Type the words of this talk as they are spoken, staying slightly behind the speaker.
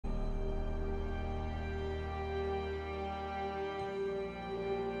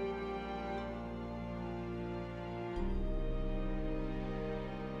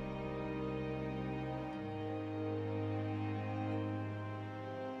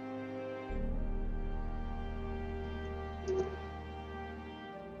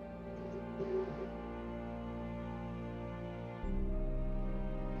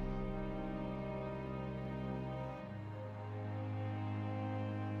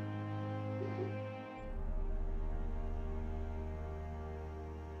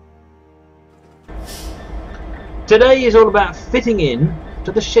Today is all about fitting in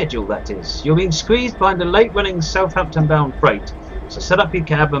to the schedule, that is. You're being squeezed behind a late-running Southampton-bound freight, so set up your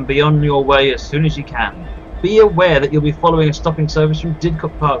cab and be on your way as soon as you can. Be aware that you'll be following a stopping service from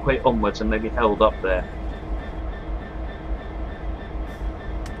Didcot Parkway onwards and may be held up there.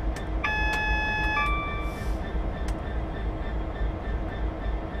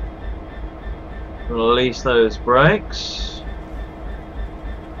 Release those brakes.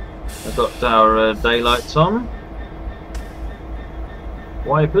 I've got our daylights on.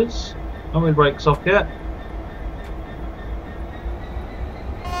 Wipers. Not with brakes off yet.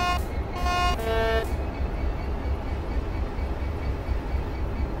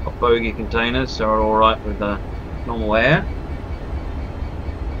 Got bogey containers, so we're alright with normal air.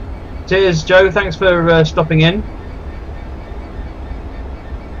 Cheers, Joe. Thanks for stopping in.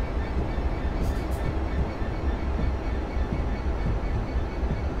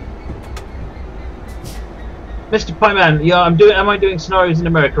 Mr. Pieman, yeah, am I doing scenarios in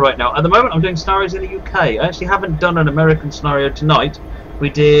America right now? At the moment, I'm doing scenarios in the UK. I actually haven't done an American scenario tonight. We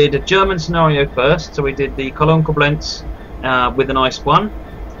did a German scenario first, so we did the Cologne-Koblenz with a nice one.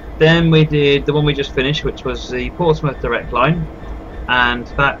 Then we did the one we just finished, which was the Portsmouth direct line, and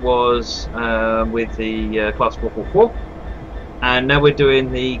that was with the Class 444. And now we're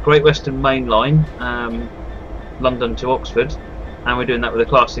doing the Great Western Mainline, London to Oxford, and we're doing that with a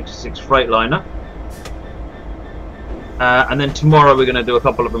Class 66 Freightliner. And then tomorrow we're going to do a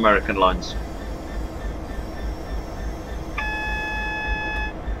couple of American lines.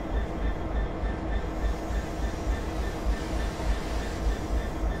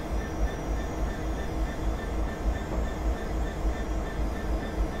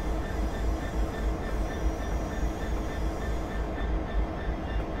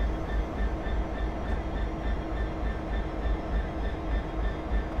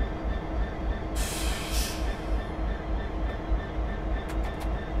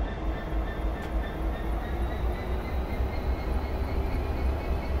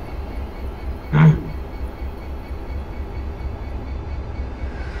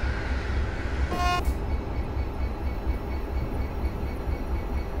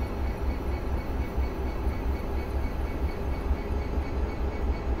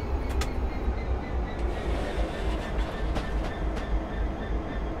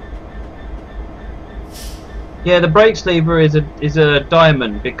 Yeah, the brakes lever is a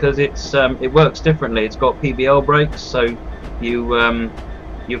diamond because it's it works differently. It's got PBL brakes, so you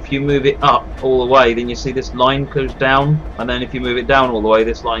if you move it up all the way, then you see this line goes down, and then if you move it down all the way,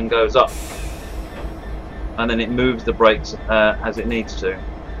 this line goes up, and then it moves the brakes as it needs to.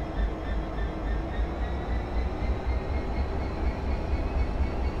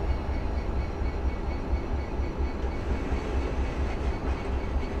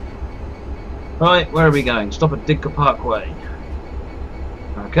 Right, where are we going? Stop at Didcot Parkway.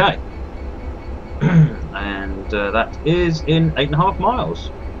 Okay. And that is in 8.5 miles.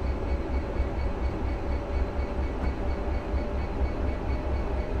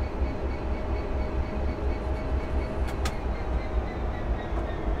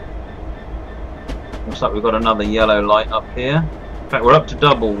 Looks like we've got another yellow light up here. In fact, we're up to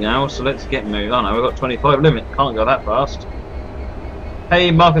double now, so let's get moving. Oh no, we've got 25 limit. Can't go that fast. Hey,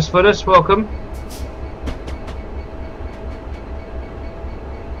 Marcus Footis, welcome.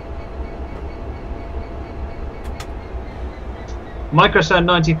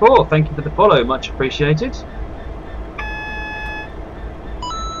 Microsound94, thank you for the follow, much appreciated.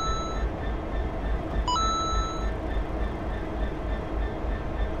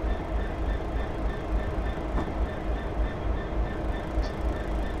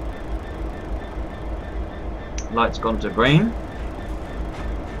 Light's gone to green.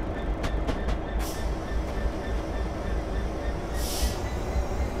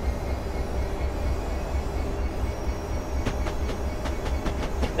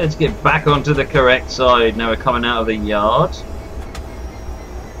 Let's get back onto the correct side. Now we're coming out of the yard.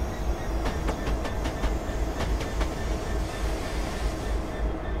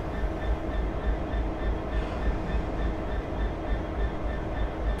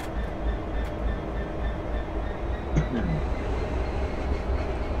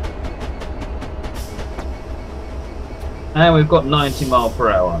 And we've got 90 miles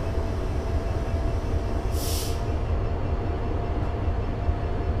per hour.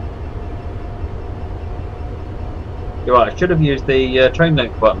 You're right, I should have used the train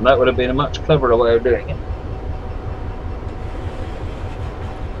length button. That would have been a much cleverer way of doing it.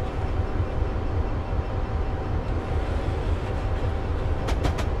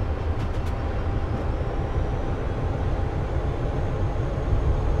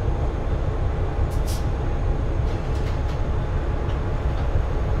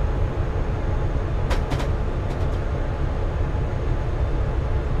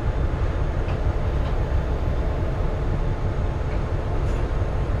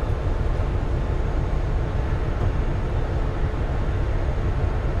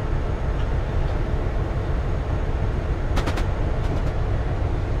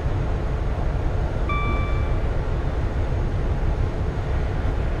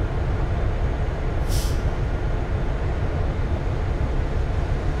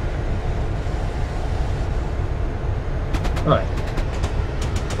 Right.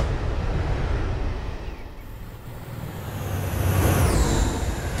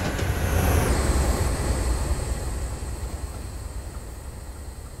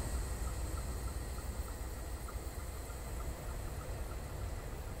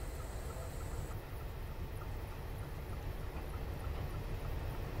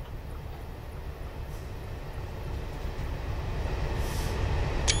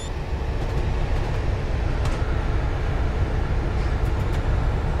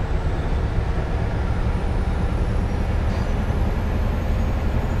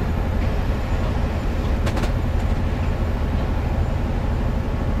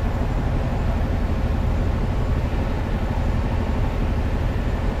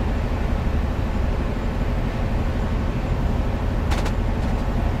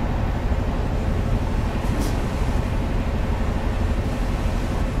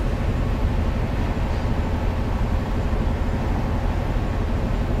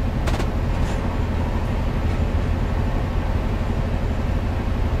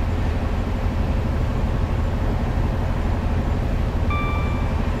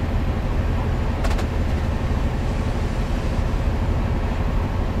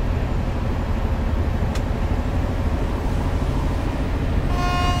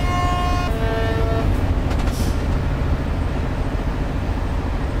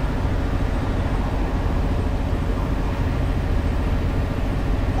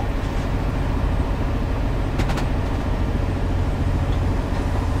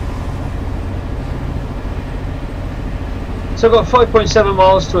 So I've got 5.7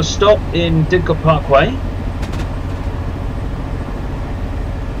 miles to a stop in Didcot Parkway.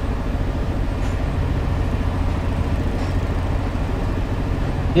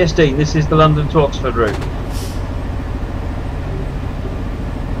 Yes, Dean, this is the London to Oxford route.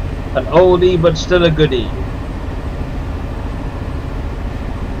 An oldie but still a goodie.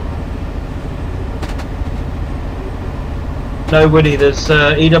 No, Woody, there's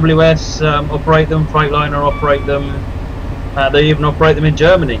EWS operate them, Freightliner operate them. They even operate them in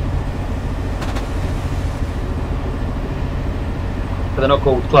Germany. But they're not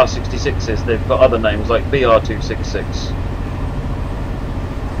called Class 66s, they've got other names like BR266.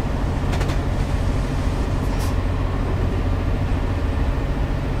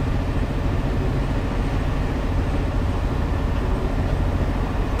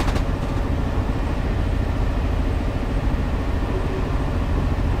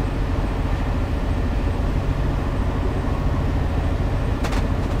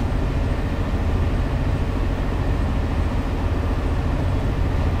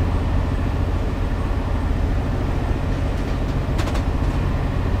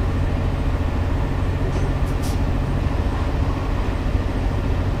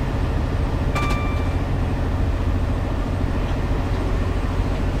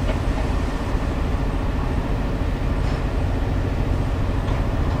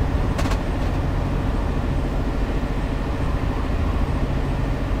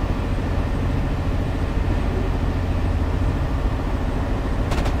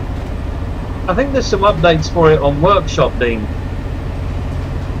 I think there's some updates for it on Workshop, Dean.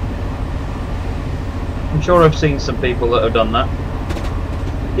 I'm sure I've seen some people that have done that.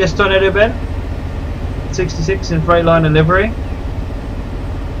 Yes, Tornado Ben. 66 in Freightliner livery.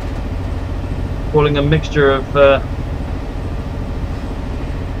 Calling a mixture of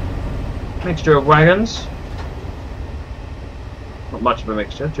wagons. Not much of a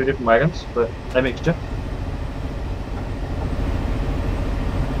mixture, two different wagons, but a mixture.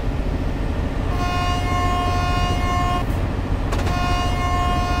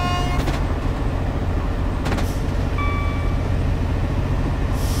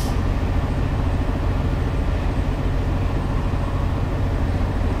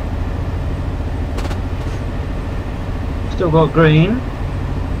 Still got green.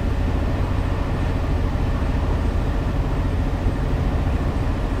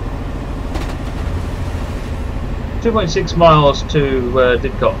 .6 miles to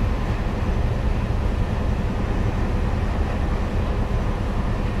Didcot.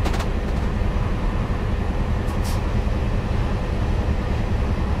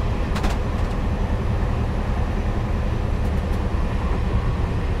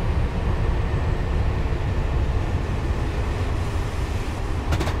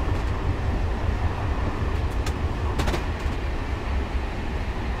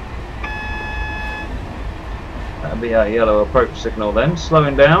 Be a yellow approach signal then,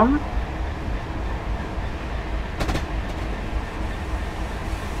 slowing down.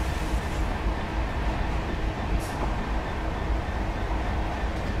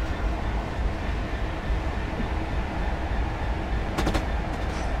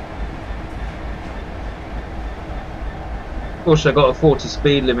 Also got a 40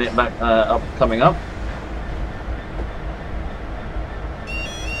 speed limit back up coming up.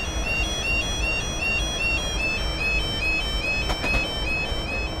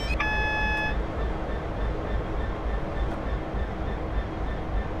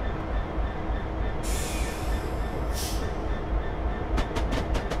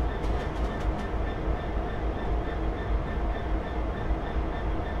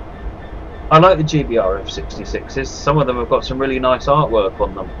 I like the GBR F66s. Some of them have got some really nice artwork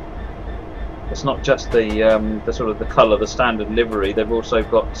on them. It's not just the sort of the colour, the standard livery. They've also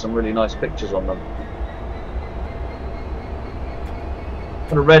got some really nice pictures on them.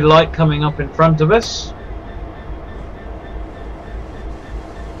 Got a red light coming up in front of us.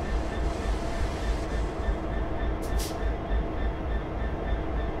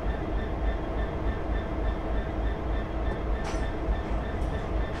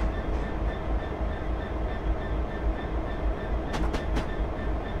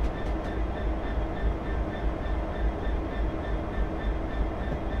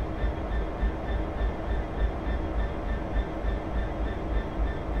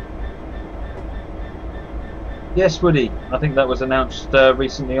 Yes, Woody. I think that was announced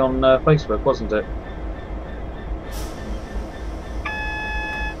recently on Facebook, wasn't it?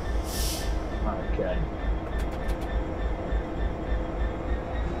 Okay.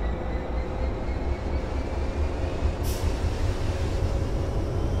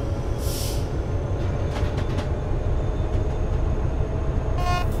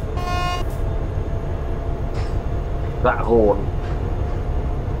 That horn.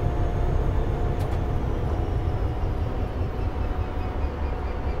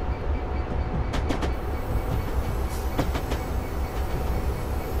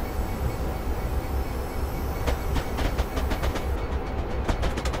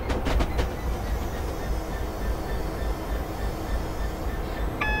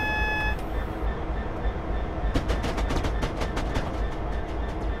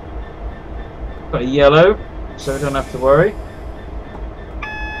 Got a yellow, so we don't have to worry.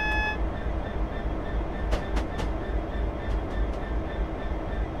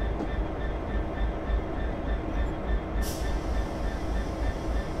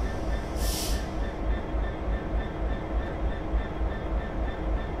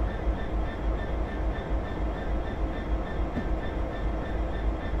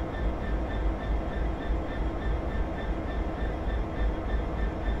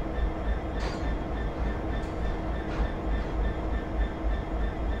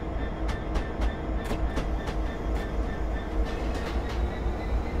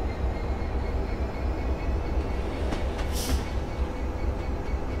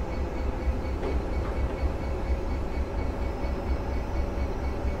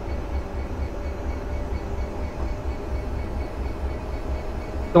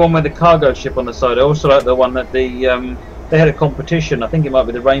 The one with the cargo ship on the side. I also like the one that they had a competition. I think it might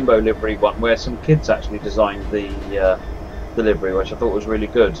be the rainbow livery one, where some kids actually designed the livery, which I thought was really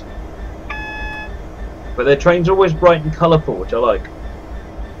good. But their trains are always bright and colourful, which I like.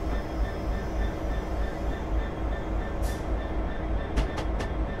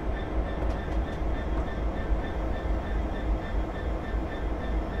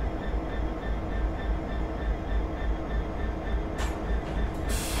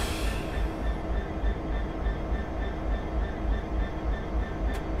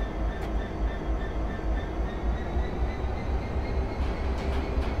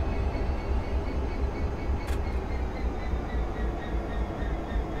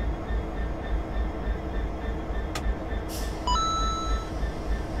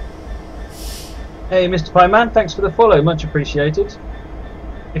 Hey, Mr. Pieman, thanks for the follow, much appreciated.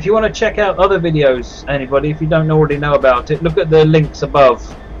 If you want to check out other videos, anybody, if you don't already know about it, look at the links above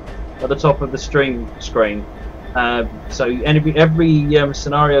at the top of the stream screen. So every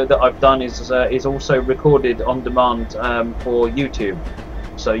scenario that I've done is also recorded on demand for YouTube.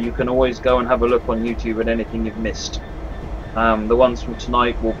 So you can always go and have a look on YouTube at anything you've missed. The ones from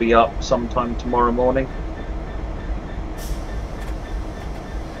tonight will be up sometime tomorrow morning.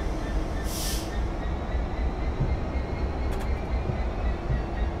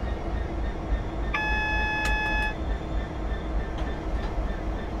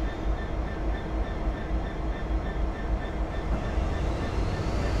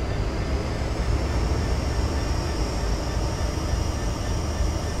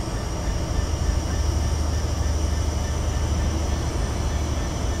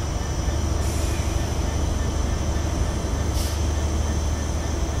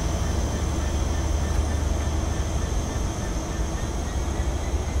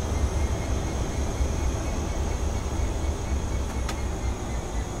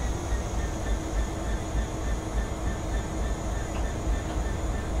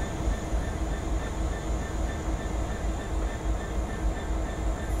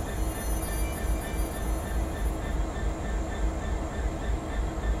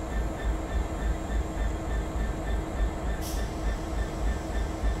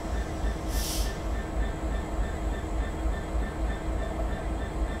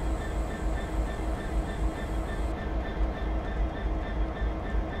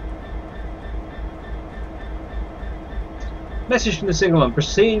 Message from the signalman: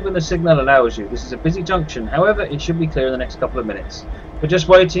 proceed when the signal allows you. This is a busy junction, however it should be clear in the next couple of minutes. We're just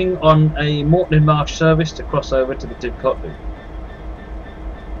waiting on a Morton Marsh service to cross over to the Didcot loop.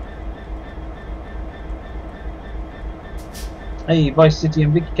 Hey Vice City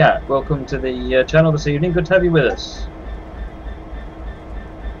and Vicky Cat, welcome to the channel this evening, good to have you with us.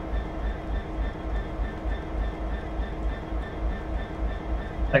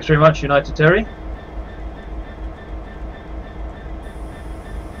 Thanks very much, United Terry.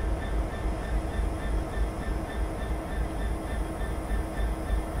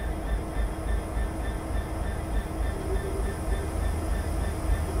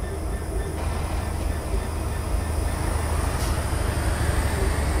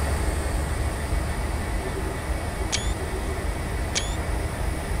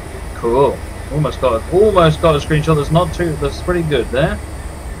 Cool. Almost got a screenshot. That's pretty good there.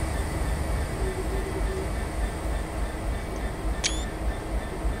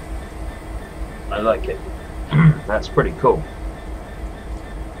 I like it. That's pretty cool.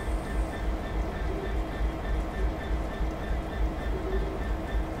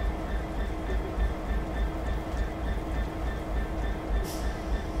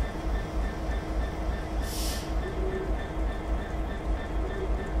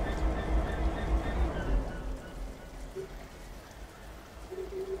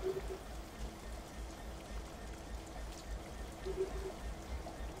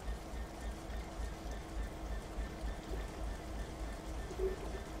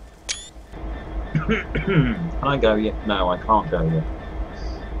 Can I go yet? No, I can't go yet.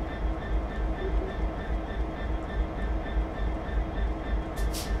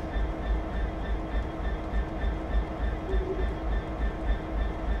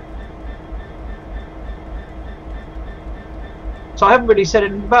 So I haven't really said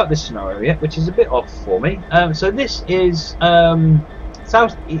anything about this scenario yet, which is a bit off for me. So this is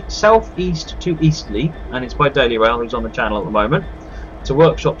southeast to easterly, and it's by Daily Rail, who's on the channel at the moment. It's a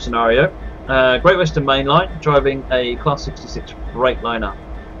workshop scenario. Great Western Mainline, driving a Class 66 Freightliner.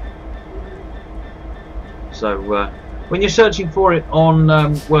 So when you're searching for it on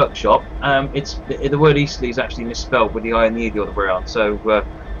workshop, the word easterly is actually misspelled with the I and the E the other way around. So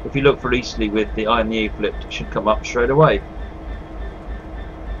if you look for easterly with the I and the E flipped, it should come up straight away.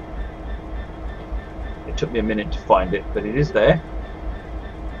 It took me a minute to find it, but it is there.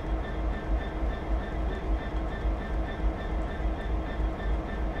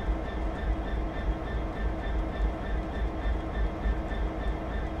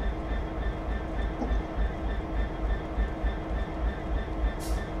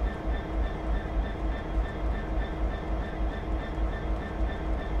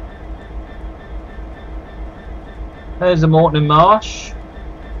 There's the Morton Marsh.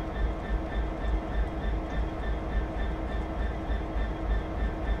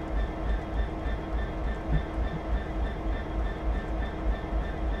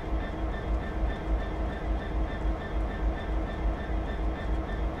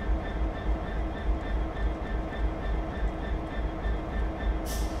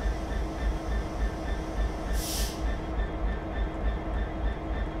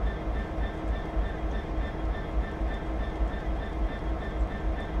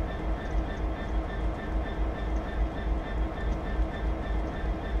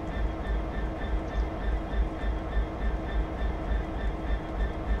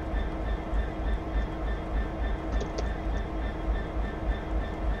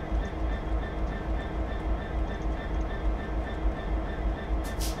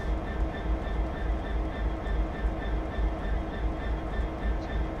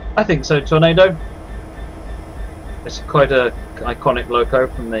 I think so, Tornado. It's quite a iconic loco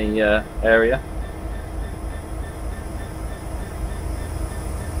from the area.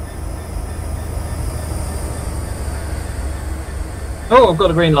 Oh, I've got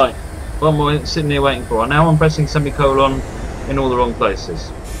a green light. One more sitting there waiting for. Now I'm pressing semicolon in all the wrong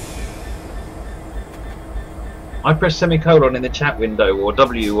places. I press semicolon in the chat window, or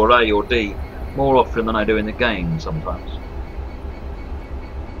W, or A, or D, more often than I do in the game sometimes.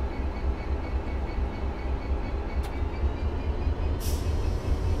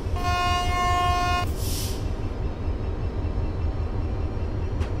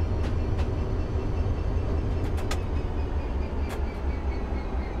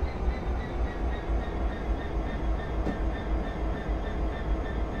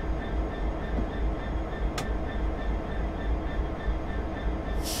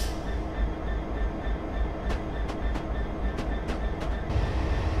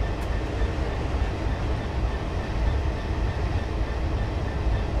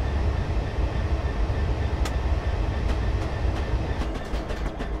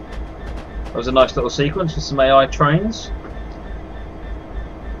 That was a nice little sequence with some AI trains.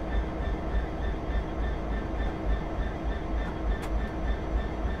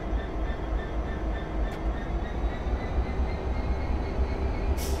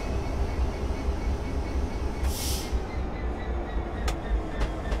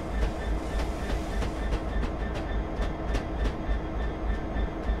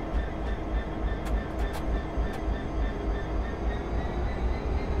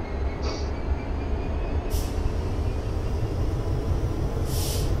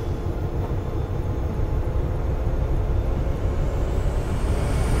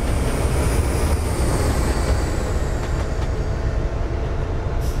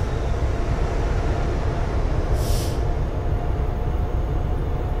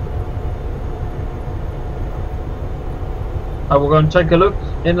 I will go and take a look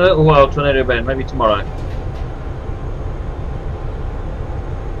in a little while, Tornado Ben, maybe tomorrow.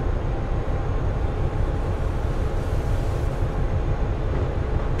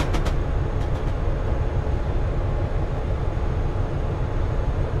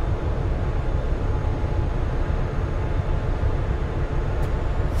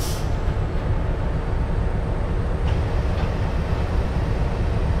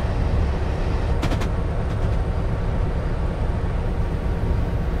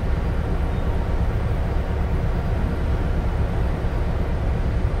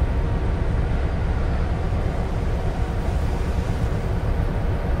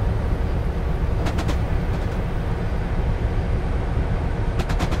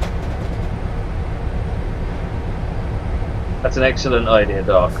 That's an excellent idea,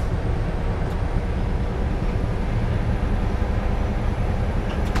 Doc.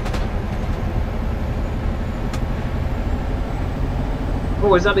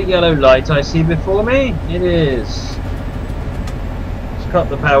 Oh, is that a yellow light I see before me? It is. Let's cut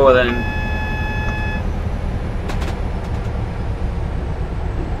the power then.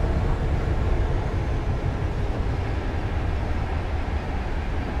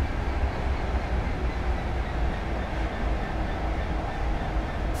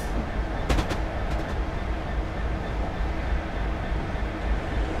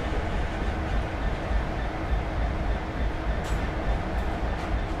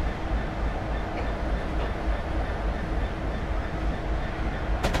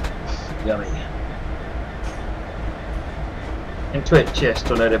 Yummy. In Twitch, yes,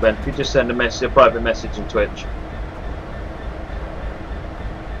 Tornado Ben. If you just send a private message in Twitch.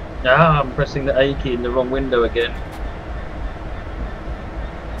 Ah, I'm pressing the A key in the wrong window again.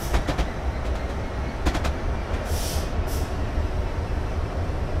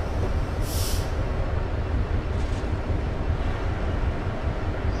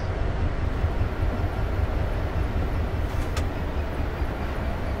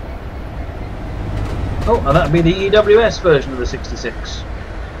 Oh, and that'd be the EWS version of the 66.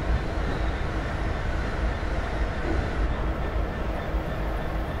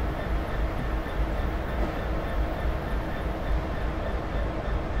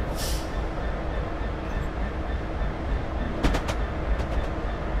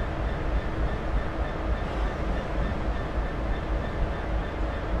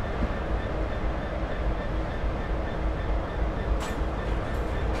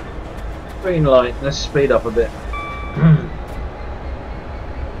 Green light, let's speed up a bit.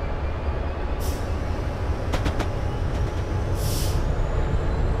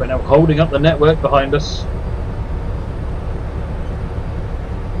 We're now holding up the network behind us.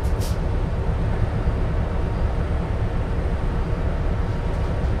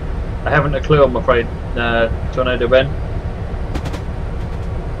 I haven't a clue, I'm afraid, Tornado Ben.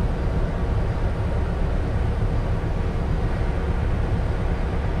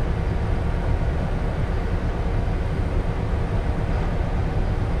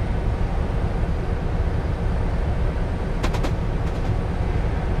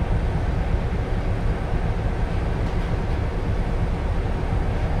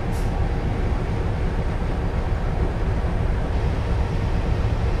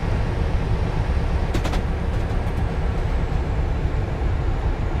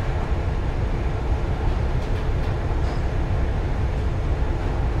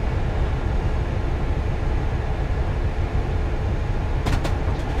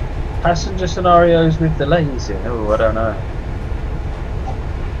 Passenger scenarios with delays in. Oh, I don't know.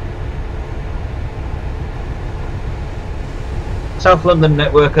 South London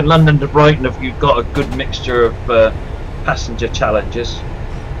Network and London to Brighton, if you've got a good mixture of passenger challenges,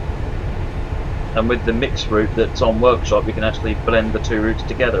 and with the mixed route that's on Workshop, you can actually blend the two routes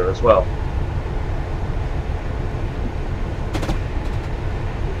together as well.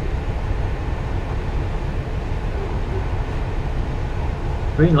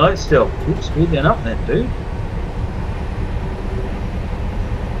 Green light still. Keep speeding up then, dude.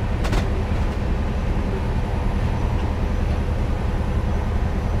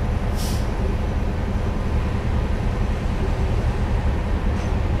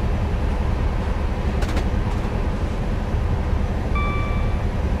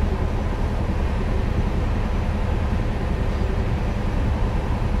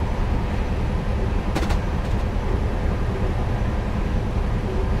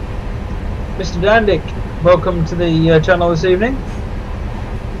 Mr. Dandick, welcome to the channel this evening.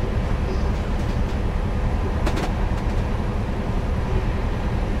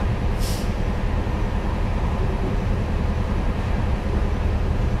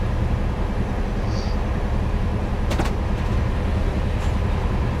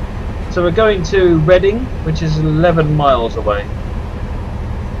 So we're going to Reading, which is 11 miles away.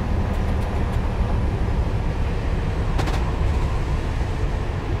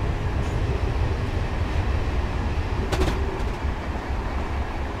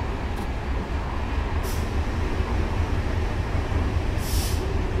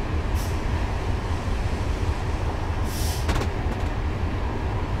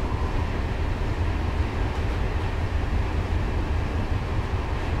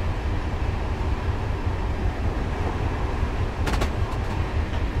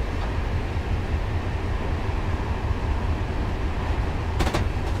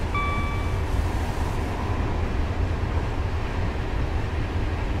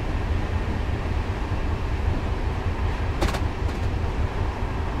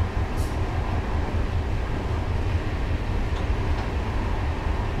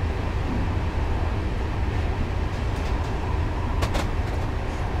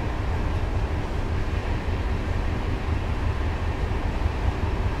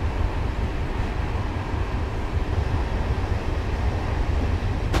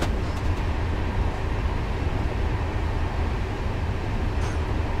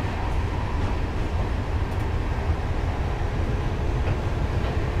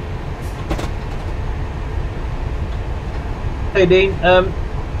 Hey Dean,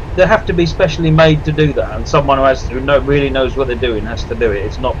 they have to be specially made to do that, and someone who really knows what they're doing has to do it.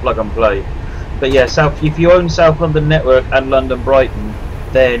 It's not plug and play. But yeah, if you own South London Network and London Brighton,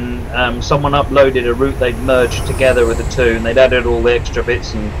 then someone uploaded a route they'd merged together with the two, and they'd added all the extra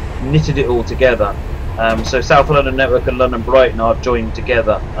bits and knitted it all together. So South London Network and London Brighton are joined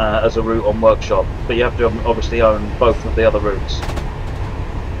together as a route on Workshop, but you have to obviously own both of the other routes.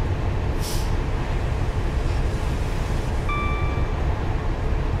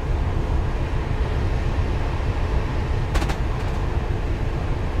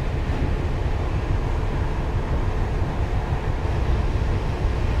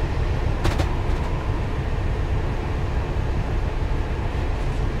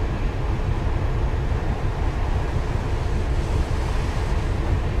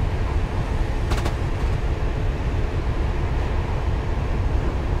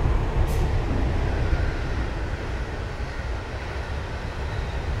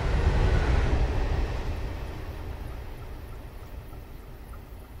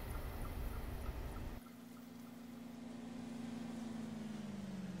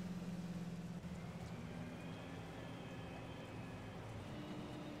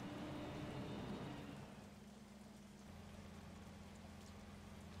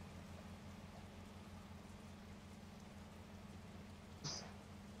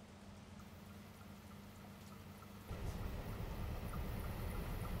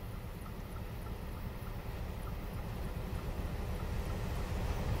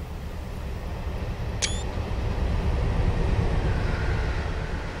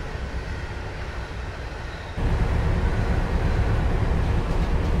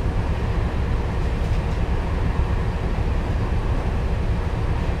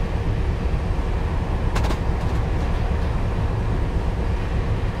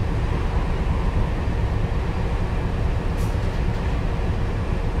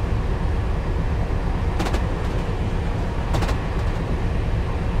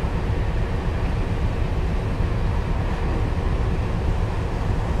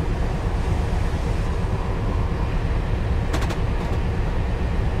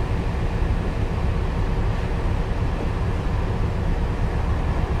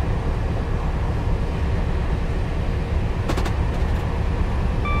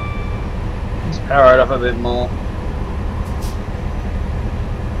 Power it up a bit more.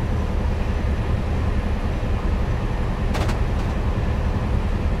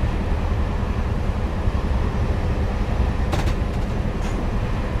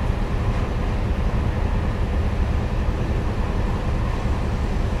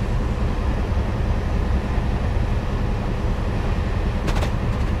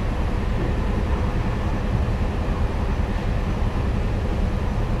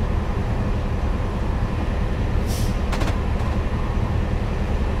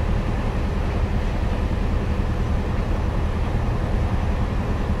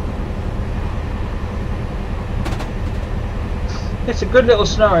 It's a good little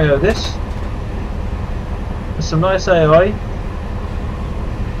scenario, this. There's some nice AI.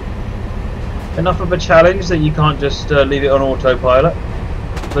 Enough of a challenge that you can't just leave it on autopilot,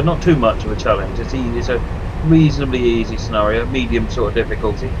 but not too much of a challenge. It's easy, it's a reasonably easy scenario, medium sort of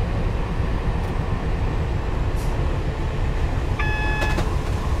difficulty.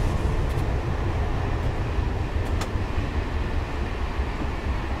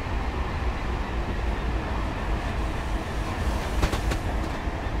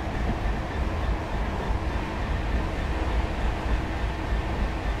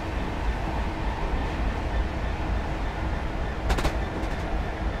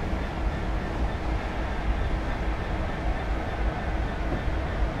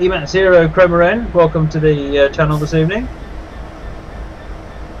 Emat Zero Cromerin, welcome to the channel this evening.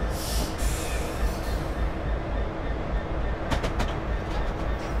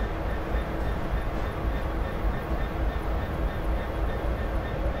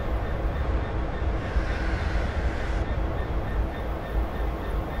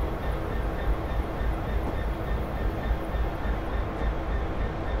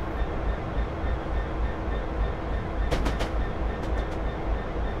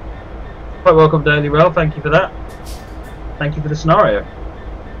 Quite welcome, Daily Rail. Thank you for that. Thank you for the scenario.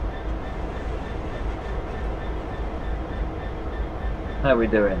 How are we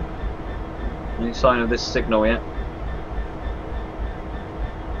doing? Any sign of this signal yet?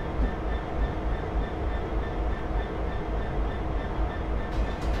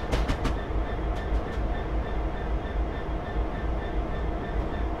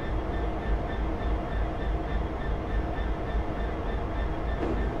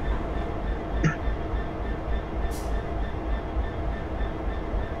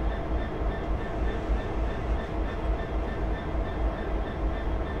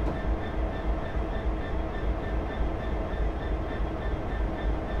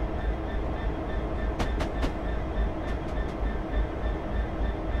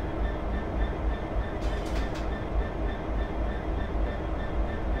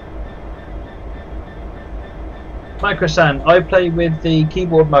 Microsan, I play with the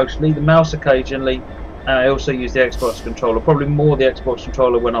keyboard mostly, the mouse occasionally. I also use the Xbox controller, probably more the Xbox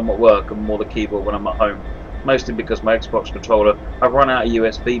controller when I'm at work and more the keyboard when I'm at home. Mostly because my Xbox controller, I've run out of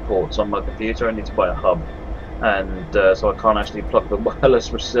USB ports on my computer. I need to buy a hub, and so I can't actually plug the wireless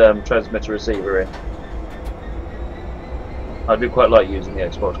transmitter receiver in. I do quite like using the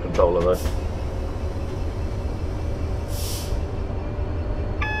Xbox controller though.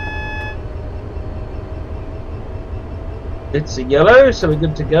 It's a yellow, so we're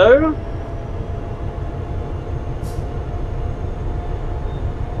good to go.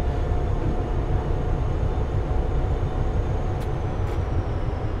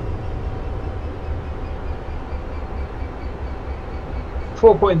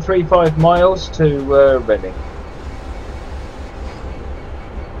 .35 miles to Reading.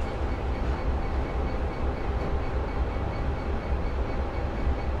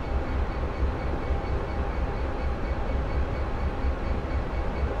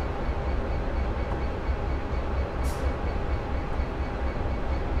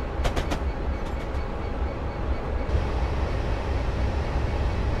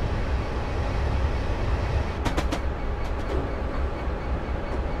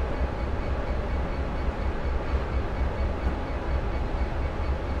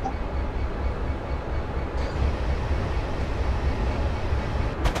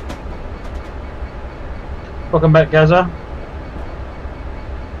 Welcome back, Gaza.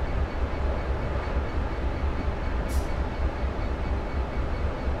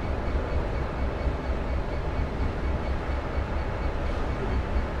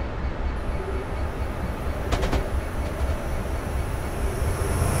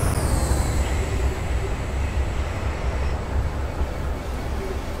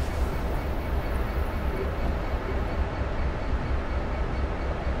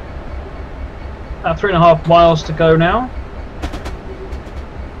 About 3.5 miles to go now.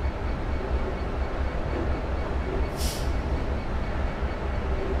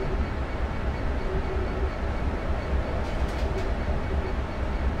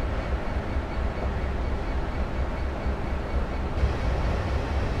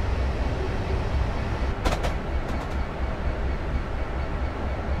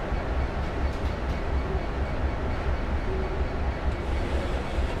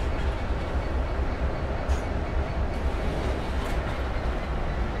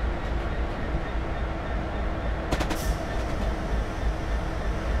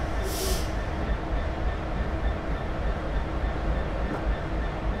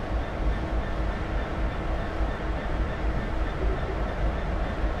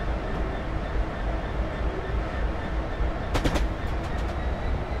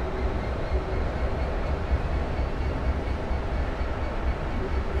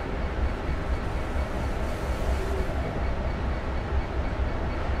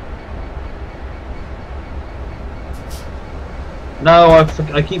 No,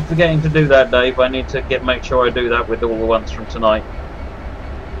 I keep forgetting to do that, Dave. I need to make sure I do that with all the ones from tonight.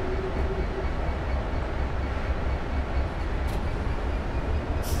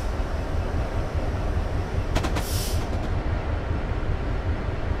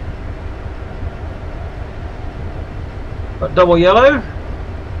 Got double yellow.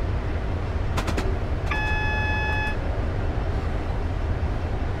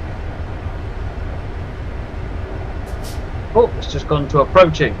 Oh, it's just gone to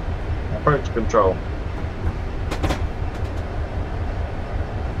approach control.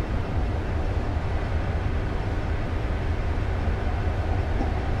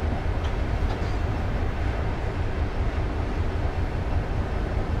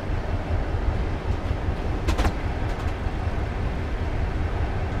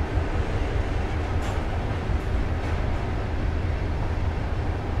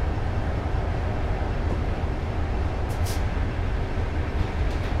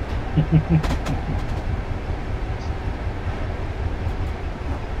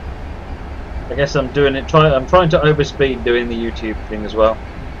 I guess I'm doing it. I'm trying to overspeed doing the YouTube thing as well.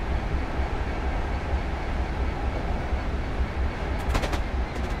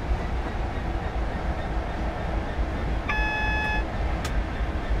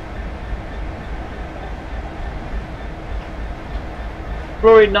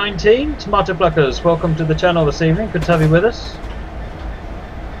 Glory 19, Tomato Pluckers, welcome to the channel this evening. Good to have you with us.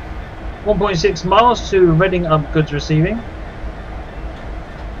 1.6 miles to Reading up goods receiving.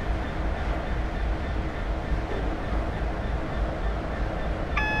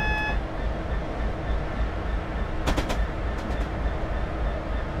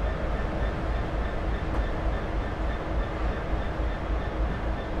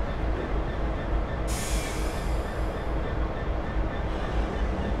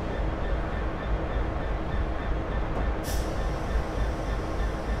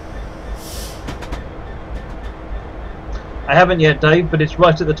 I haven't yet, Dave, but it's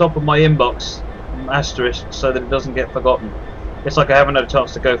right at the top of my inbox, asterisk, so that it doesn't get forgotten. It's like I haven't had a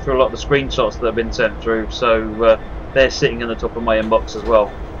chance to go through a lot of the screenshots that have been sent through, so they're sitting in the top of my inbox as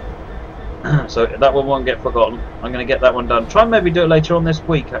well. So that one won't get forgotten. I'm going to get that one done. Try and maybe do it later on this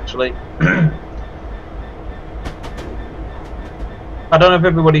week, actually. I don't know if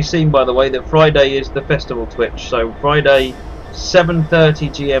everybody's seen, by the way, that Friday is the festival Twitch. So Friday, 7:30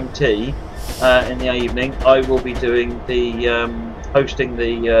 GMT. In the evening, I will be doing the hosting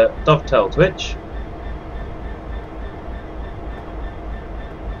the Dovetail Twitch,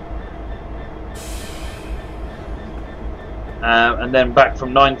 and then back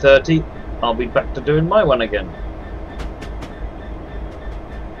from 9:30, I'll be back to doing my one again.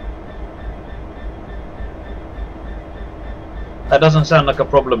 That doesn't sound like a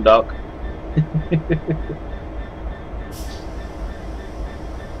problem, Doc.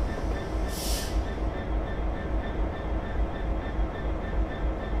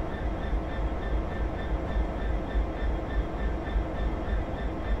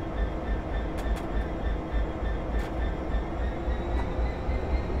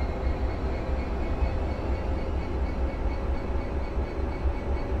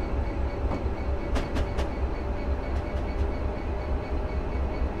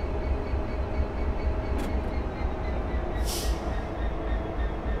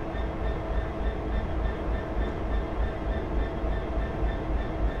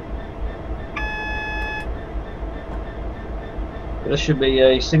 This should be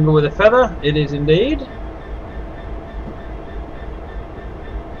a single with a feather. It is indeed.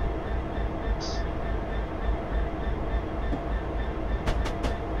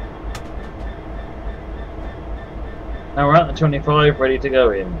 Now we're at the 25, ready to go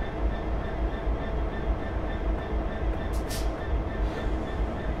in.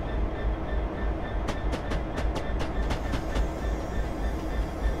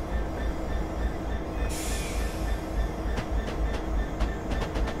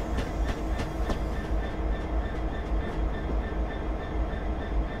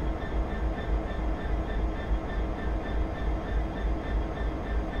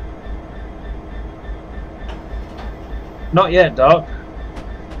 Not yet, Doc.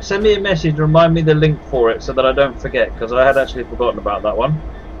 Send me a message, remind me the link for it so that I don't forget, because I had actually forgotten about that one.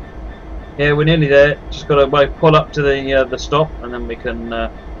 Yeah, we're nearly there. Just got to pull up to the stop, and then we can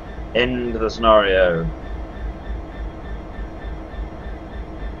end the scenario.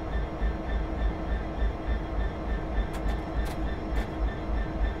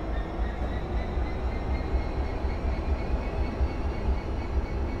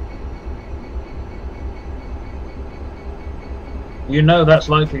 You know that's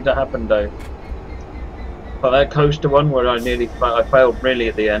likely to happen, Dave. But that coaster one where I failed really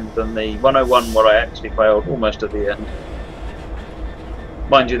at the end, and the 101 where I actually failed almost at the end.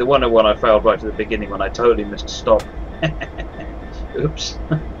 Mind you, the 101 I failed right at the beginning when I totally missed a stop. Oops.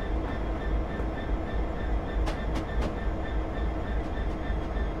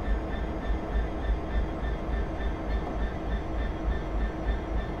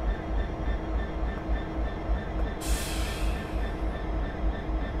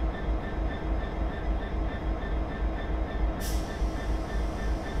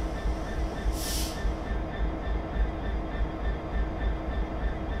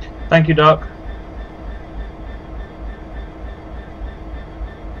 Thank you, Doc.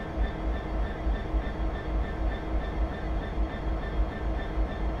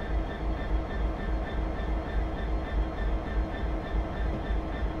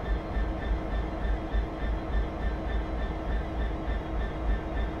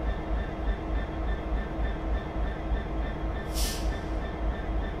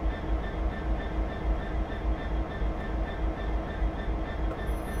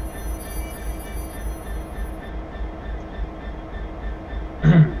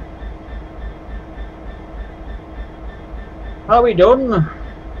 Are we done?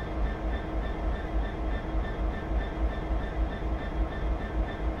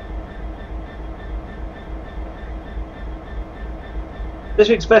 This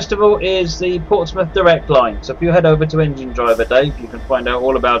week's festival is the Portsmouth Direct Line, so if you head over to Engine Driver Dave, you can find out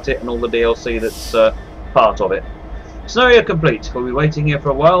all about it and all the DLC that's part of it. Scenario complete. We'll be waiting here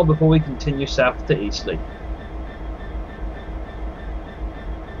for a while before we continue south to Eastleigh.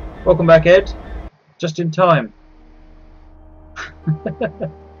 Welcome back, Ed. Just in time.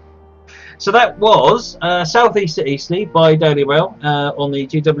 So that was Southeast to Eastleigh by Daily Rail on the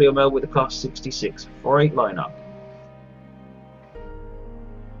GWML with the Class 66 Freightliner.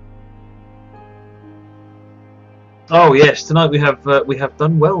 Oh yes, tonight we have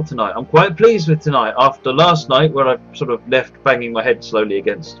done well tonight. I'm quite pleased with tonight. After last night, where I sort of left banging my head slowly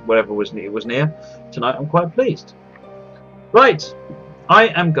against whatever was near, tonight I'm quite pleased. Right, I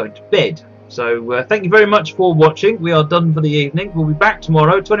am going to bed. So thank you very much for watching. We are done for the evening. We'll be back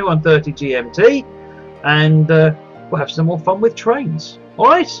tomorrow, 21:30 GMT, and we'll have some more fun with trains. All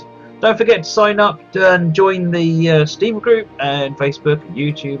right. Don't forget to sign up and join the Steam group and Facebook, and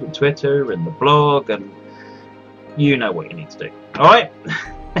YouTube, and Twitter, and the blog, and you know what you need to do. All right.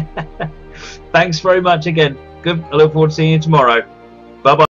 Thanks very much again. Good. I look forward to seeing you tomorrow. Bye bye.